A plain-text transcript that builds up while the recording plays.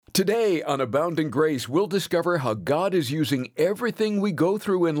Today on Abounding Grace, we'll discover how God is using everything we go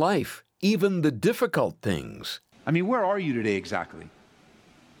through in life, even the difficult things. I mean, where are you today exactly?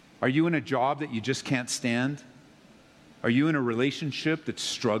 Are you in a job that you just can't stand? Are you in a relationship that's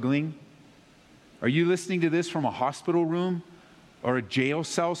struggling? Are you listening to this from a hospital room or a jail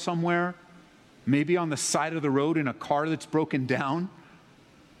cell somewhere? Maybe on the side of the road in a car that's broken down?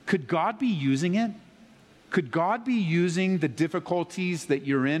 Could God be using it? Could God be using the difficulties that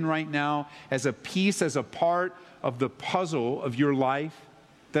you're in right now as a piece, as a part of the puzzle of your life?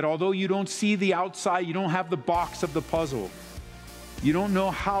 That although you don't see the outside, you don't have the box of the puzzle, you don't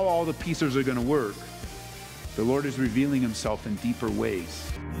know how all the pieces are going to work, the Lord is revealing himself in deeper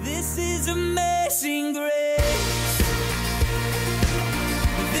ways. This is amazing grace.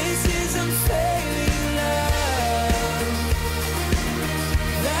 This is unfailing love.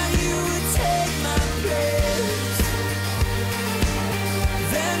 That you would take my place.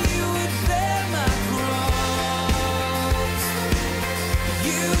 That you would bear my cross.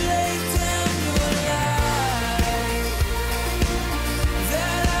 You laid down your life.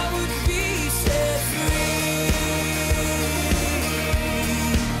 That I would be set free.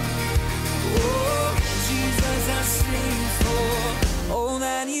 Oh, Jesus, I sing for all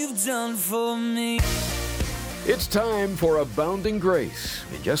that you've done for me. It's time for Abounding Grace.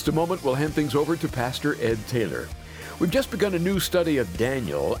 In just a moment, we'll hand things over to Pastor Ed Taylor. We've just begun a new study of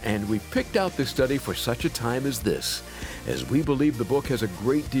Daniel, and we picked out this study for such a time as this, as we believe the book has a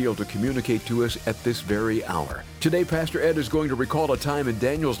great deal to communicate to us at this very hour. Today, Pastor Ed is going to recall a time in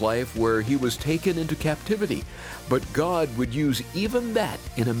Daniel's life where he was taken into captivity, but God would use even that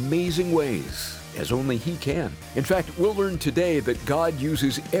in amazing ways, as only He can. In fact, we'll learn today that God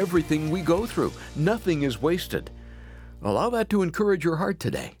uses everything we go through. Nothing is wasted. Allow that to encourage your heart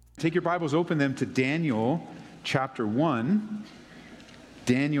today. Take your Bibles, open them to Daniel chapter 1.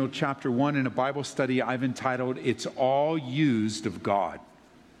 Daniel chapter 1 in a Bible study I've entitled, It's All Used of God.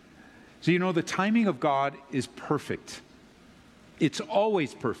 So you know, the timing of God is perfect. It's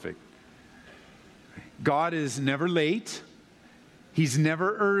always perfect. God is never late. He's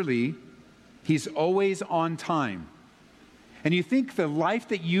never early. He's always on time. And you think the life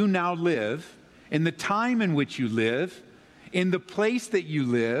that you now live, in the time in which you live, in the place that you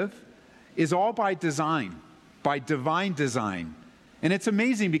live, is all by design, by divine design. And it's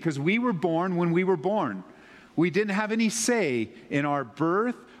amazing because we were born when we were born. We didn't have any say in our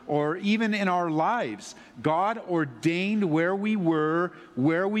birth or even in our lives. God ordained where we were,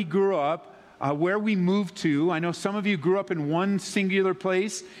 where we grew up, where we moved to. I know some of you grew up in one singular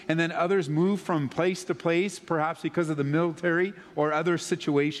place, and then others moved from place to place, perhaps because of the military or other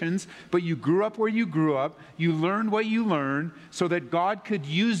situations. But you grew up where you grew up. You learned what you learned so that God could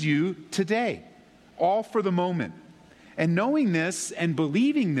use you today, all for the moment. And knowing this and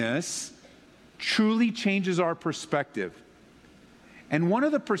believing this truly changes our perspective. And one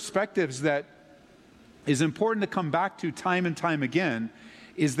of the perspectives that is important to come back to time and time again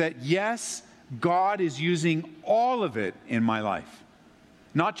is that, yes, God is using all of it in my life.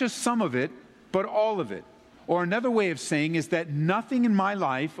 Not just some of it, but all of it. Or another way of saying is that nothing in my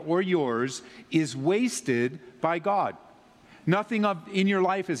life or yours is wasted by God. Nothing in your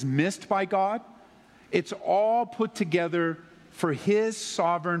life is missed by God. It's all put together for His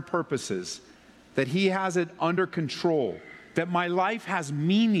sovereign purposes, that He has it under control, that my life has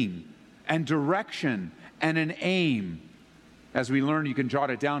meaning and direction and an aim. As we learn, you can jot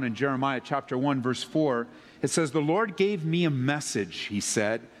it down in Jeremiah chapter 1, verse 4. It says, "The Lord gave me a message," He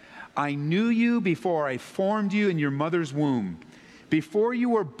said. "I knew you before I formed you in your mother's womb. Before you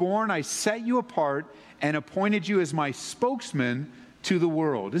were born, I set you apart and appointed you as my spokesman to the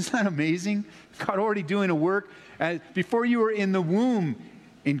world." Isn't that amazing? God already doing a work. Before you were in the womb,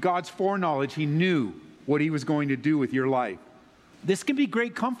 in God's foreknowledge, He knew what He was going to do with your life. This can be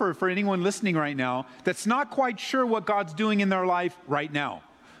great comfort for anyone listening right now that's not quite sure what God's doing in their life right now,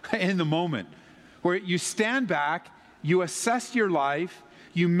 in the moment, where you stand back, you assess your life,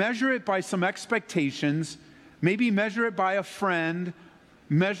 you measure it by some expectations, maybe measure it by a friend,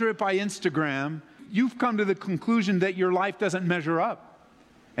 measure it by Instagram. You've come to the conclusion that your life doesn't measure up.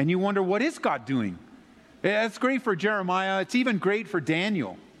 And you wonder, what is God doing? It's great for Jeremiah. It's even great for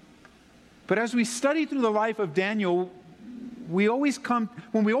Daniel. But as we study through the life of Daniel, we always come,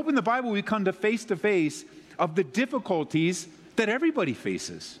 when we open the Bible, we come to face of the difficulties that everybody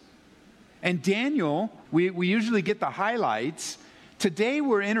faces. And Daniel, we usually get the highlights. Today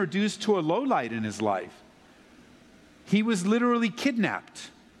we're introduced to a lowlight in his life. He was literally kidnapped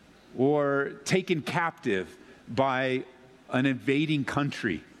or taken captive by an invading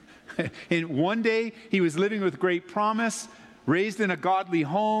country. And one day he was living with great promise. raised in a godly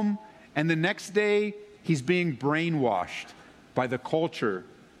home, and the next day he's being brainwashed by the culture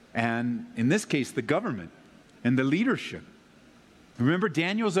and, in this case, the government and the leadership. Remember,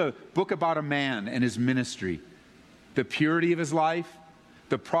 Daniel's a book about a man and his ministry, the purity of his life,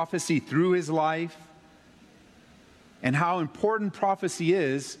 the prophecy through his life, and how important prophecy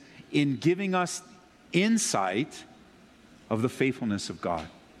is in giving us insight of the faithfulness of God,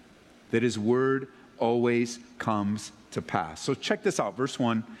 that his word always comes to pass. So check this out, verse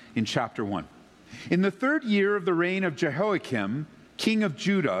 1 in chapter 1. In the 3rd year of the reign of Jehoiakim, king of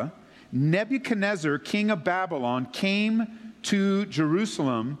Judah, Nebuchadnezzar, king of Babylon, came to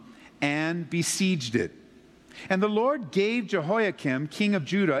Jerusalem and besieged it. And the Lord gave Jehoiakim, king of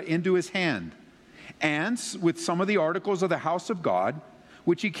Judah, into his hand, and with some of the articles of the house of God,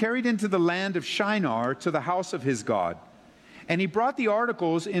 which he carried into the land of Shinar to the house of his God. And he brought the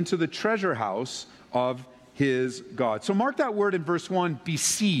articles into the treasure house of his God. So mark that word in verse 1,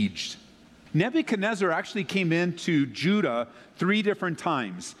 besieged. Nebuchadnezzar actually came into Judah 3 different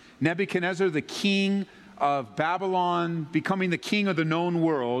times. Nebuchadnezzar, the king of Babylon, becoming the king of the known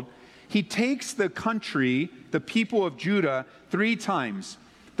world. He takes the country, the people of Judah, 3 times.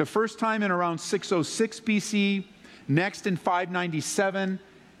 The first time in around 606 BC, next in 597,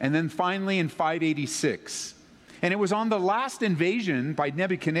 and then finally in 586. And it was on the last invasion by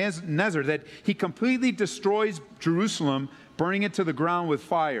Nebuchadnezzar that he completely destroys Jerusalem, burning it to the ground with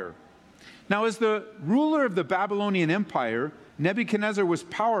fire. Now, as the ruler of the Babylonian Empire, Nebuchadnezzar was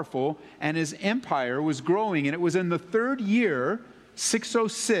powerful and his empire was growing. And it was in the 3rd year,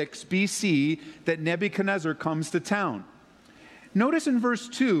 606 BC, that Nebuchadnezzar comes to town. Notice in verse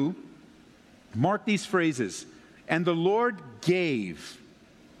 2, mark these phrases. And the Lord gave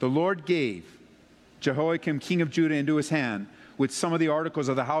Jehoiakim, king of Judah, into his hand with some of the articles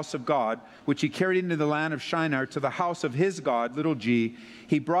of the house of God, which he carried into the land of Shinar to the house of his God, little g.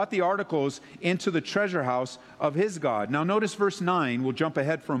 He brought the articles into the treasure house of his God. Now notice verse 9. We'll jump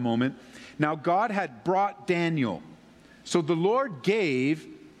ahead for a moment. Now God had brought Daniel. So the Lord gave,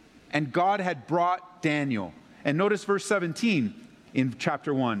 and God had brought Daniel. And notice verse 17 in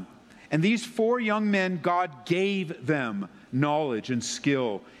chapter 1. And these 4 young men, God gave them knowledge and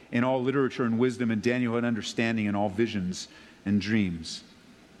skill in all literature and wisdom, and Daniel had understanding in all visions and dreams.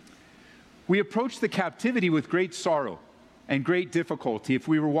 We approach the captivity with great sorrow and great difficulty. If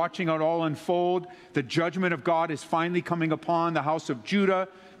we were watching it all unfold, the judgment of God is finally coming upon the house of Judah,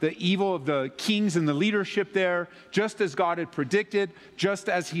 the evil of the kings and the leadership there, just as God had predicted, just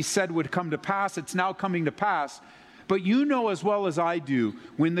as he said would come to pass. It's now coming to pass. But you know as well as I do,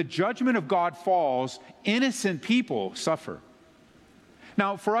 when the judgment of God falls, innocent people suffer.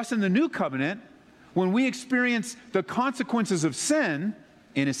 Now, for us in the new covenant, when we experience the consequences of sin,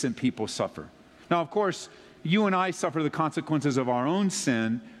 innocent people suffer. Now, of course, you and I suffer the consequences of our own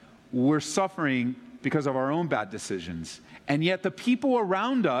sin. We're suffering because of our own bad decisions. And yet the people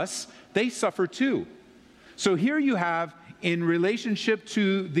around us, they suffer too. So here you have, in relationship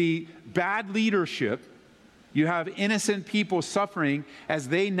to the bad leadership, you have innocent people suffering as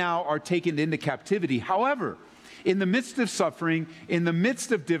they now are taken into captivity. However, in the midst of suffering, in the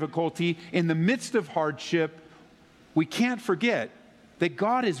midst of difficulty, in the midst of hardship, we can't forget that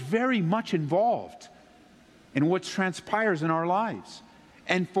God is very much involved in what transpires in our lives.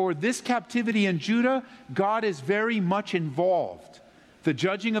 And for this captivity in Judah, God is very much involved. The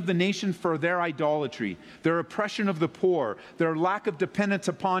judging of the nation for their idolatry, their oppression of the poor, their lack of dependence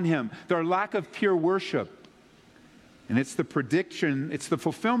upon Him, their lack of pure worship. And it's the prediction, it's the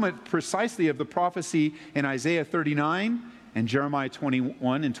fulfillment precisely of the prophecy in Isaiah 39 and Jeremiah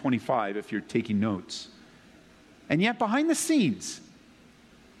 21 and 25, if you're taking notes. And yet behind the scenes,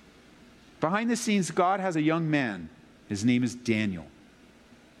 God has a young man. His name is Daniel.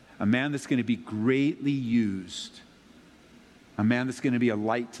 A man that's going to be greatly used. A man that's going to be a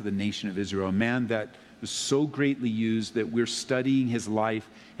light to the nation of Israel. A man that was so greatly used that we're studying his life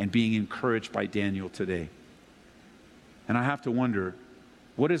and being encouraged by Daniel today. And I have to wonder,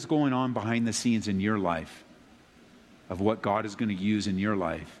 what is going on behind the scenes in your life of what God is going to use in your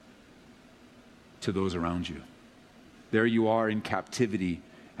life to those around you? There you are in captivity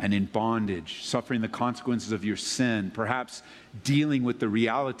and in bondage, suffering the consequences of your sin, perhaps dealing with the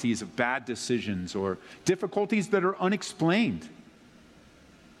realities of bad decisions or difficulties that are unexplained.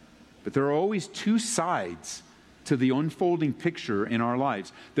 But there are always 2 sides to the unfolding picture in our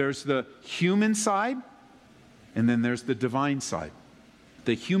lives. There's the human side, and then there's the divine side.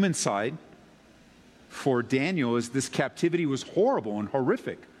 The human side for Daniel is this captivity was horrible and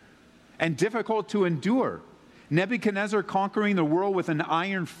horrific and difficult to endure. Nebuchadnezzar conquering the world with an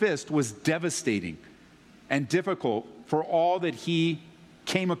iron fist was devastating and difficult for all that he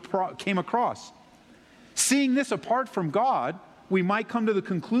came across. Seeing this apart from God, we might come to the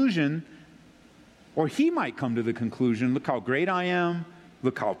conclusion, or he might come to the conclusion, look how great I am,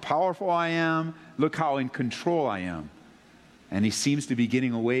 look how powerful I am, look how in control I am. And he seems to be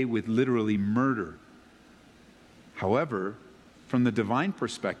getting away with literally murder. However, from the divine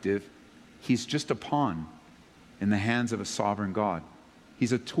perspective, he's just a pawn in the hands of a sovereign God.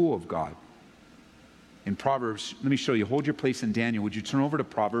 He's a tool of God. In Proverbs, let me show you. Hold your place in Daniel. Would you turn over to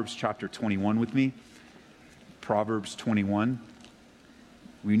Proverbs chapter 21 with me? Proverbs 21.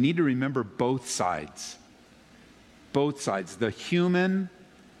 We need to remember both sides. Both sides, the human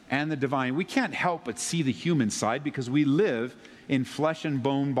and the divine. We can't help but see the human side because we live in flesh and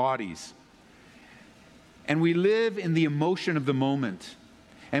bone bodies. And we live in the emotion of the moment.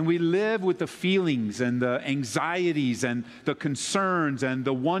 And we live with the feelings and the anxieties and the concerns and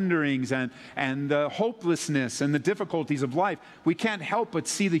the wonderings and the hopelessness and the difficulties of life. We can't help but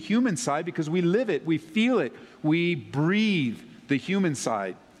see the human side because we live it, we feel it, we breathe the human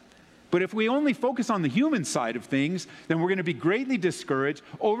side. But if we only focus on the human side of things, then we're going to be greatly discouraged,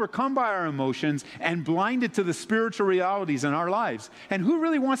 overcome by our emotions, and blinded to the spiritual realities in our lives. And who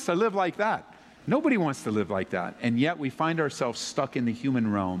really wants to live like that? Nobody wants to live like that. And yet we find ourselves stuck in the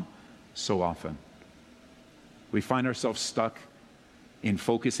human realm so often. We find ourselves stuck in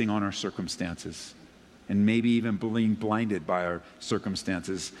focusing on our circumstances and maybe even being blinded by our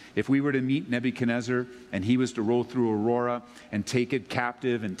circumstances. If we were to meet Nebuchadnezzar and he was to roll through Aurora and take it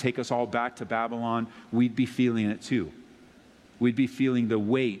captive and take us all back to Babylon, we'd be feeling it too. We'd be feeling the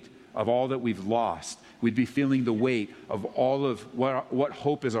weight of all that we've lost. We'd be feeling the weight of all of what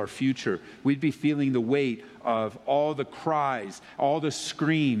hope is our future. We'd be feeling the weight of all the cries, all the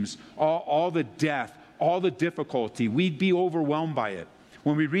screams, all the death, all the difficulty. We'd be overwhelmed by it.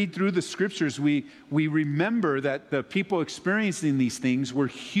 When we read through the scriptures, we remember that the people experiencing these things were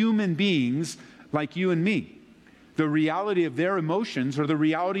human beings like you and me. The reality of their emotions or the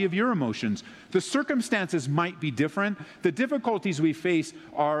reality of your emotions. The circumstances might be different. The difficulties we face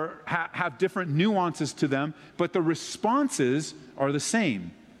have different nuances to them, but the responses are the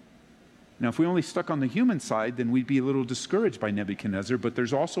same. Now, if we only stuck on the human side, then we'd be a little discouraged by Nebuchadnezzar, but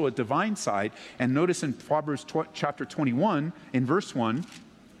there's also a divine side. And notice in Proverbs chapter 21, in verse 1,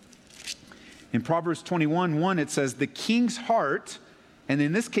 in Proverbs 21:1, it says, the king's heart, and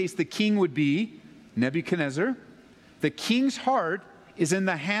in this case, the king would be Nebuchadnezzar. The king's heart is in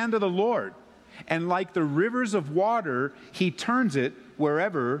the hand of the Lord, and like the rivers of water, he turns it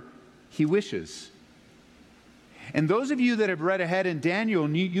wherever he wishes. And those of you that have read ahead in Daniel,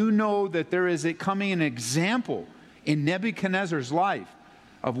 you know that there is coming an example in Nebuchadnezzar's life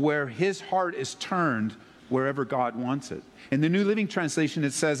of where his heart is turned wherever God wants it. In the New Living Translation,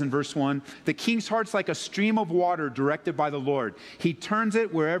 it says in verse 1, the king's heart's like a stream of water directed by the Lord. He turns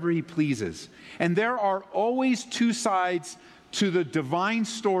it wherever he pleases. And there are always two sides to the divine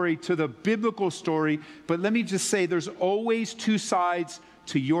story, to the biblical story. But let me just say, there's always two sides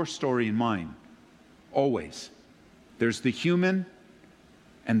to your story and mine. Always. There's the human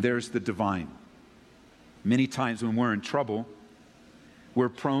and there's the divine. Many times when we're in trouble, we're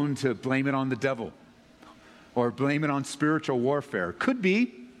prone to blame it on the devil or blame it on spiritual warfare. Could be,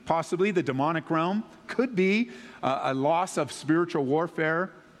 possibly, the demonic realm. Could be a loss of spiritual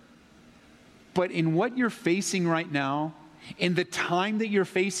warfare. But in what you're facing right now, in the time that you're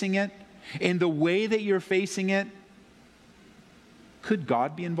facing it, in the way that you're facing it, could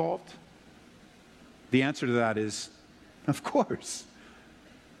God be involved? The answer to that is, of course.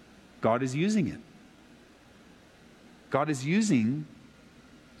 God is using it. God is using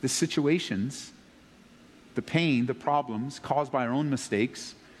the situations, the pain, the problems caused by our own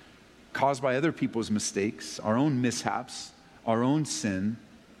mistakes, caused by other people's mistakes, our own mishaps, our own sin.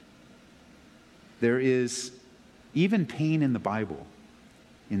 There is even pain in the Bible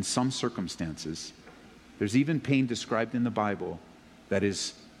in some circumstances. There's even pain described in the Bible that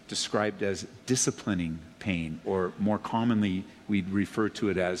is described as disciplining pain, or more commonly, we'd refer to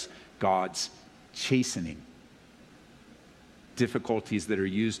it as God's chastening. Difficulties that are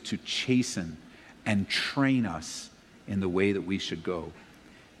used to chasten and train us in the way that we should go.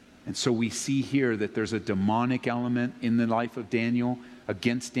 And so we see here that there's a demonic element in the life of Daniel,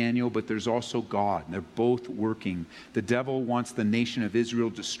 against Daniel, but there's also God. They're both working. The devil wants the nation of Israel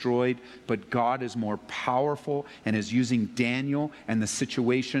destroyed, but God is more powerful and is using Daniel and the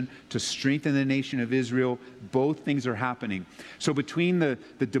situation to strengthen the nation of Israel. Both things are happening. So between the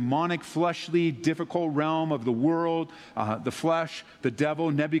demonic, fleshly, difficult realm of the world, the flesh, the devil,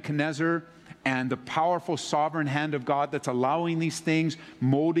 Nebuchadnezzar, and the powerful sovereign hand of God that's allowing these things,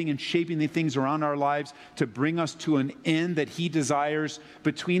 molding and shaping the things around our lives to bring us to an end that he desires.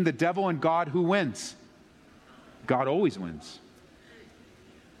 Between the devil and God, who wins? God always wins.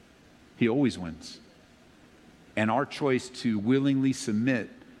 He always wins. And our choice to willingly submit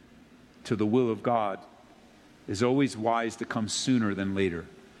to the will of God is always wise to come sooner than later.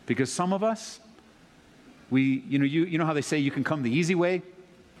 Because some of us, you know how they say you can come the easy way,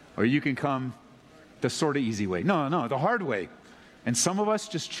 or you can come the sort of easy way. No, the hard way. And some of us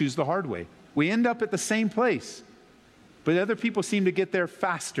just choose the hard way. We end up at the same place, but other people seem to get there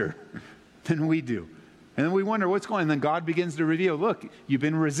faster than we do. And then we wonder what's going on. And then God begins to reveal, look, you've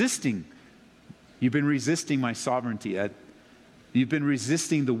been resisting. You've been resisting my sovereignty, Ed. You've been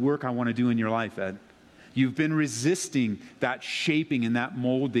resisting the work I want to do in your life, Ed. You've been resisting that shaping and that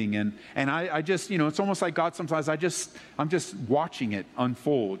molding. And I just, it's almost like God sometimes, I'm just watching it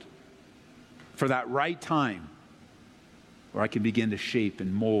unfold for that right time where I can begin to shape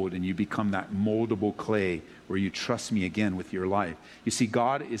and mold, and you become that moldable clay where you trust me again with your life. You see,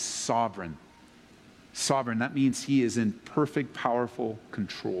 God is sovereign. Sovereign, that means he is in perfect, powerful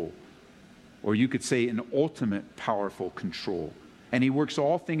control. Or you could say in ultimate, powerful control. And he works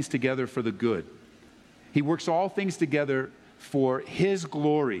all things together for the good. He works all things together for his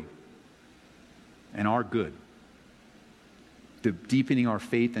glory and our good. Deepening our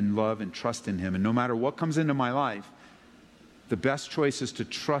faith and love and trust in him. And no matter what comes into my life, the best choice is to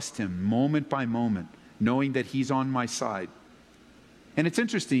trust him moment by moment, knowing that he's on my side. And it's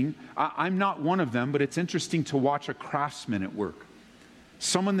interesting, I'm not one of them, but it's interesting to watch a craftsman at work.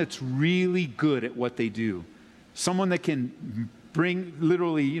 Someone that's really good at what they do. Someone that can bring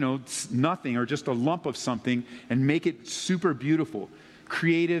literally, nothing or just a lump of something and make it super beautiful.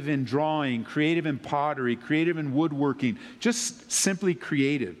 Creative in drawing, creative in pottery, creative in woodworking, just simply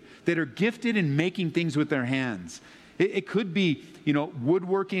creative. That are gifted in making things with their hands. It could be,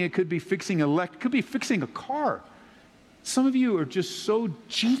 woodworking, it could be fixing it could be fixing a car. Some of you are just so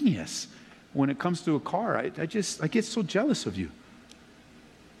genius when it comes to a car. I get so jealous of you.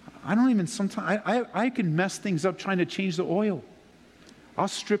 I don't even sometimes, I can mess things up trying to change the oil. I'll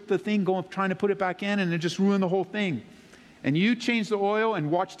strip the thing, trying to put it back in, and it just ruin the whole thing. And you change the oil and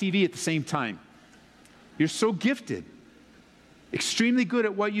watch TV at the same time. You're so gifted, extremely good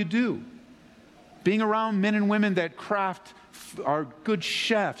at what you do. Being around men and women that craft, are good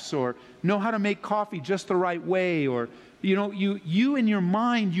chefs, or know how to make coffee just the right way, or you in your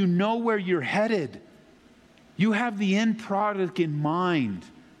mind, you know where you're headed. You have the end product in mind.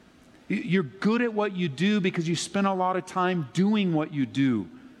 You're good at what you do because you spend a lot of time doing what you do.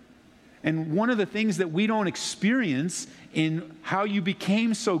 And one of the things that we don't experience in how you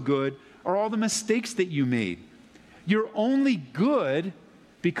became so good are all the mistakes that you made. You're only good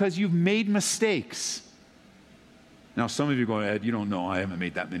because you've made mistakes. Now, some of you are going, Ed, you don't know, I haven't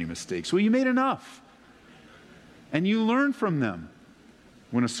made that many mistakes. Well, you made enough. And you learn from them.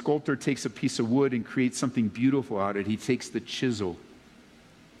 When a sculptor takes a piece of wood and creates something beautiful out of it, he takes the chisel,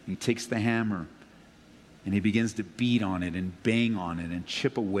 he takes the hammer, and he begins to beat on it and bang on it and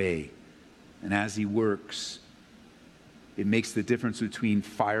chip away. And as he works, it makes the difference between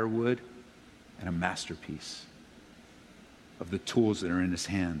firewood and a masterpiece of the tools that are in his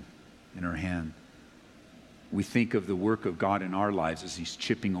hand, in her hand. We think of the work of God in our lives as he's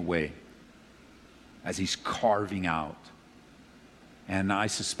chipping away, as he's carving out. And I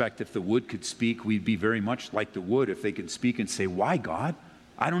suspect if the wood could speak, we'd be very much like the wood if they could speak and say, why, God?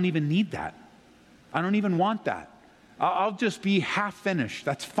 I don't even need that. I don't even want that. I'll just be half finished.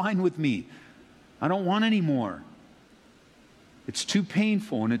 That's fine with me. I don't want any more. It's too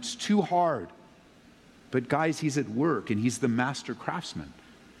painful and it's too hard. But guys, he's at work and he's the master craftsman.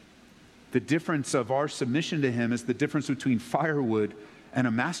 The difference of our submission to him is the difference between firewood and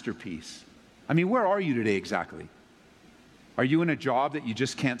a masterpiece. I mean, where are you today exactly? Are you in a job that you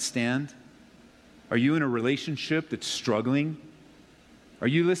just can't stand? Are you in a relationship that's struggling? Are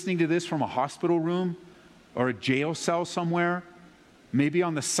you listening to this from a hospital room or a jail cell somewhere? Maybe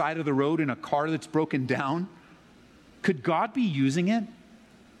on the side of the road in a car that's broken down? Could God be using it?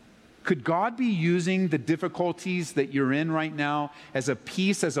 Could God be using the difficulties that you're in right now as a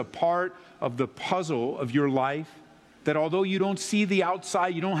piece, as a part of the puzzle of your life? That although you don't see the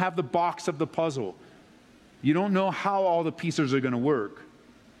outside, you don't have the box of the puzzle, you don't know how all the pieces are going to work,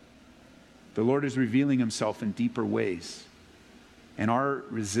 the Lord is revealing himself in deeper ways. And our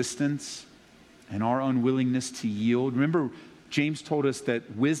resistance and our unwillingness to yield. Remember, James told us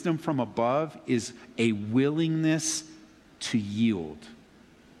that wisdom from above is a willingness to yield,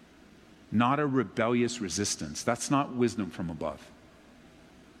 not a rebellious resistance. That's not wisdom from above.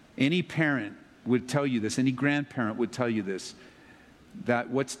 Any parent would tell you this, any grandparent would tell you this, that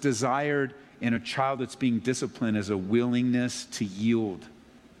what's desired in a child that's being disciplined is a willingness to yield.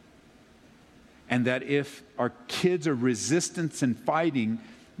 And that if our kids are resistant and fighting,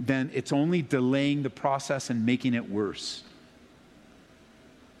 then it's only delaying the process and making it worse.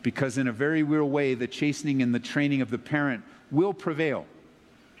 Because in a very real way, the chastening and the training of the parent will prevail.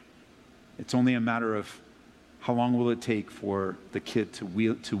 It's only a matter of how long will it take for the kid to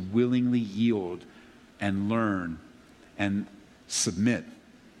willingly yield and learn and submit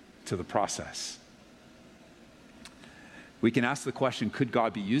to the process. We can ask the question, could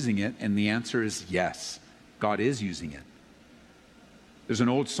God be using it? And the answer is yes, God is using it. There's an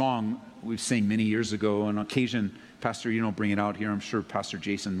old song we've sang many years ago. On occasion, Pastor, you don't bring it out here. I'm sure Pastor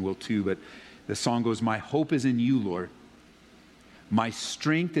Jason will too. But the song goes, my hope is in you, Lord. My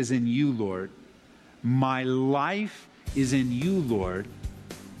strength is in you, Lord. My life is in you, Lord.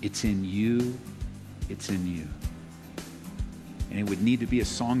 It's in you. It's in you. And it would need to be a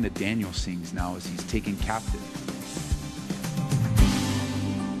song that Daniel sings now as he's taken captive.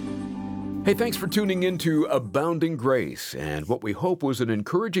 Hey, thanks for tuning in to Abounding Grace, and what we hope was an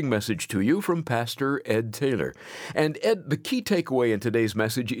encouraging message to you from Pastor Ed Taylor. And Ed, the key takeaway in today's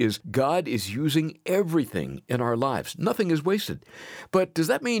message is God is using everything in our lives. Nothing is wasted. But does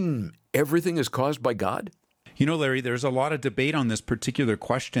that mean everything is caused by God? You know, Larry, there's a lot of debate on this particular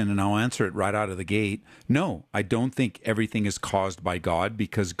question, and I'll answer it right out of the gate. No, I don't think everything is caused by God,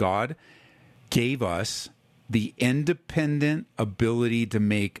 because God gave us the independent ability to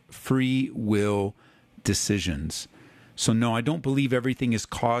make free will decisions. So no, I don't believe everything is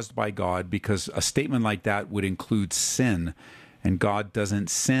caused by God, because a statement like that would include sin, and God doesn't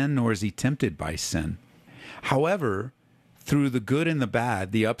sin, nor is he tempted by sin. However, through the good and the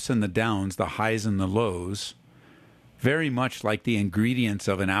bad, the ups and the downs, the highs and the lows, very much like the ingredients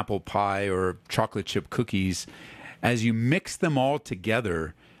of an apple pie or chocolate chip cookies, as you mix them all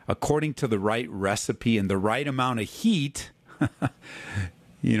together according to the right recipe and the right amount of heat,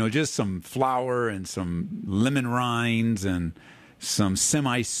 just some flour and some lemon rinds and some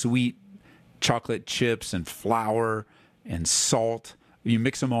semi-sweet chocolate chips and flour and salt. You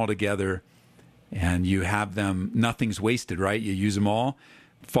mix them all together and you have them, nothing's wasted, right? You use them all,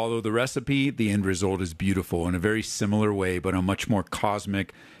 follow the recipe, the end result is beautiful in a very similar way, but a much more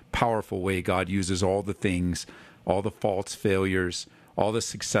cosmic, powerful way. God uses all the things, all the faults, failures, all the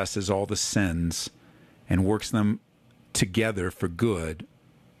successes, all the sins, and works them together for good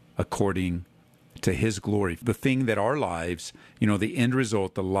according to his glory. The thing that our lives, the end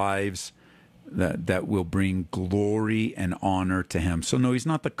result, the lives that will bring glory and honor to him. So no, he's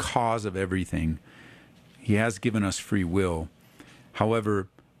not the cause of everything. He has given us free will. However,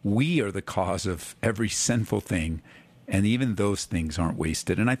 we are the cause of every sinful thing, and even those things aren't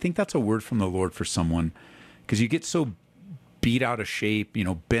wasted. And I think that's a word from the Lord for someone, because you get so beat out of shape,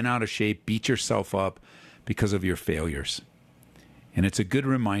 bent out of shape, beat yourself up because of your failures. And it's a good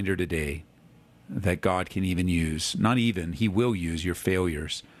reminder today that God can even use, he will use your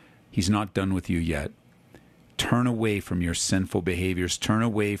failures. He's not done with you yet. Turn away from your sinful behaviors, turn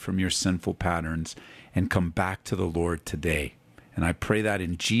away from your sinful patterns, and come back to the Lord today. And I pray that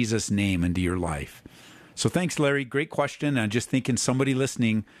in Jesus' name into your life. So thanks, Larry. Great question. I'm just thinking somebody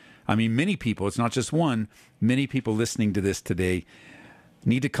listening, many people, it's not just one, many people listening to this today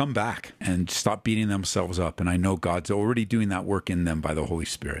need to come back and stop beating themselves up. And I know God's already doing that work in them by the Holy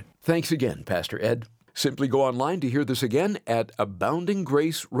Spirit. Thanks again, Pastor Ed. Simply go online to hear this again at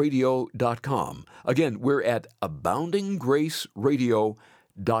aboundinggraceradio.com. Again, we're at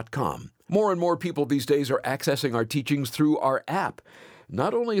aboundinggraceradio.com. More and more people these days are accessing our teachings through our app.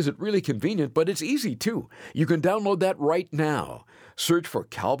 Not only is it really convenient, but it's easy too. You can download that right now. Search for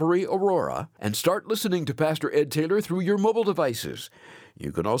Calvary Aurora and start listening to Pastor Ed Taylor through your mobile devices.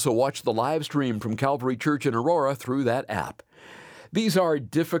 You can also watch the live stream from Calvary Church in Aurora through that app. These are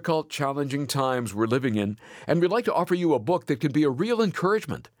difficult, challenging times we're living in, and we'd like to offer you a book that can be a real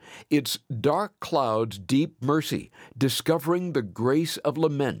encouragement. It's Dark Clouds, Deep Mercy, Discovering the Grace of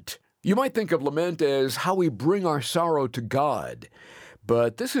Lament. You might think of lament as how we bring our sorrow to God,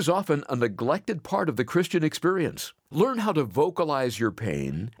 but this is often a neglected part of the Christian experience. Learn how to vocalize your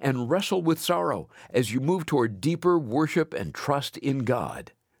pain and wrestle with sorrow as you move toward deeper worship and trust in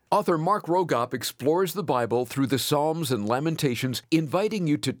God. Author Mark Rogop explores the Bible through the Psalms and Lamentations, inviting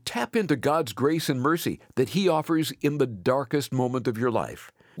you to tap into God's grace and mercy that He offers in the darkest moment of your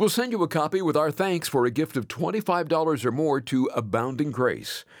life. We'll send you a copy with our thanks for a gift of $25 or more to Abounding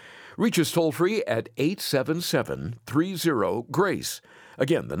Grace. Reach us toll-free at 877-30-GRACE.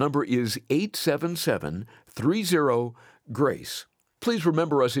 Again, the number is 877-30-GRACE. Please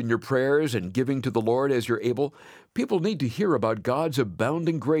remember us in your prayers and giving to the Lord as you're able. People need to hear about God's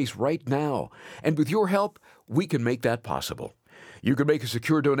abounding grace right now, and with your help, we can make that possible. You can make a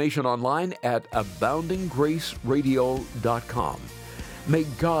secure donation online at aboundinggraceradio.com. May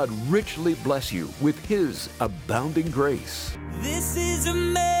God richly bless you with His abounding grace. This is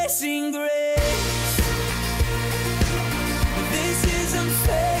amazing grace. This is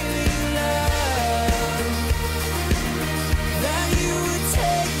unfailing love. That you would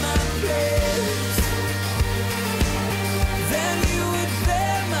take my place. That you would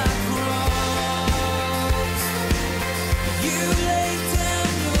bear my cross. You laid down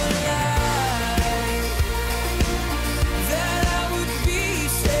your life. That I would be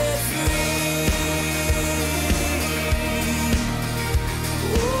set free.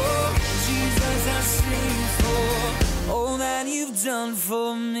 Oh, Jesus, I sing for all that you've done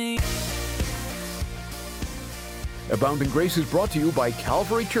for me. Abounding Grace is brought to you by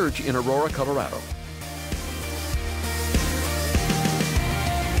Calvary Church in Aurora, Colorado.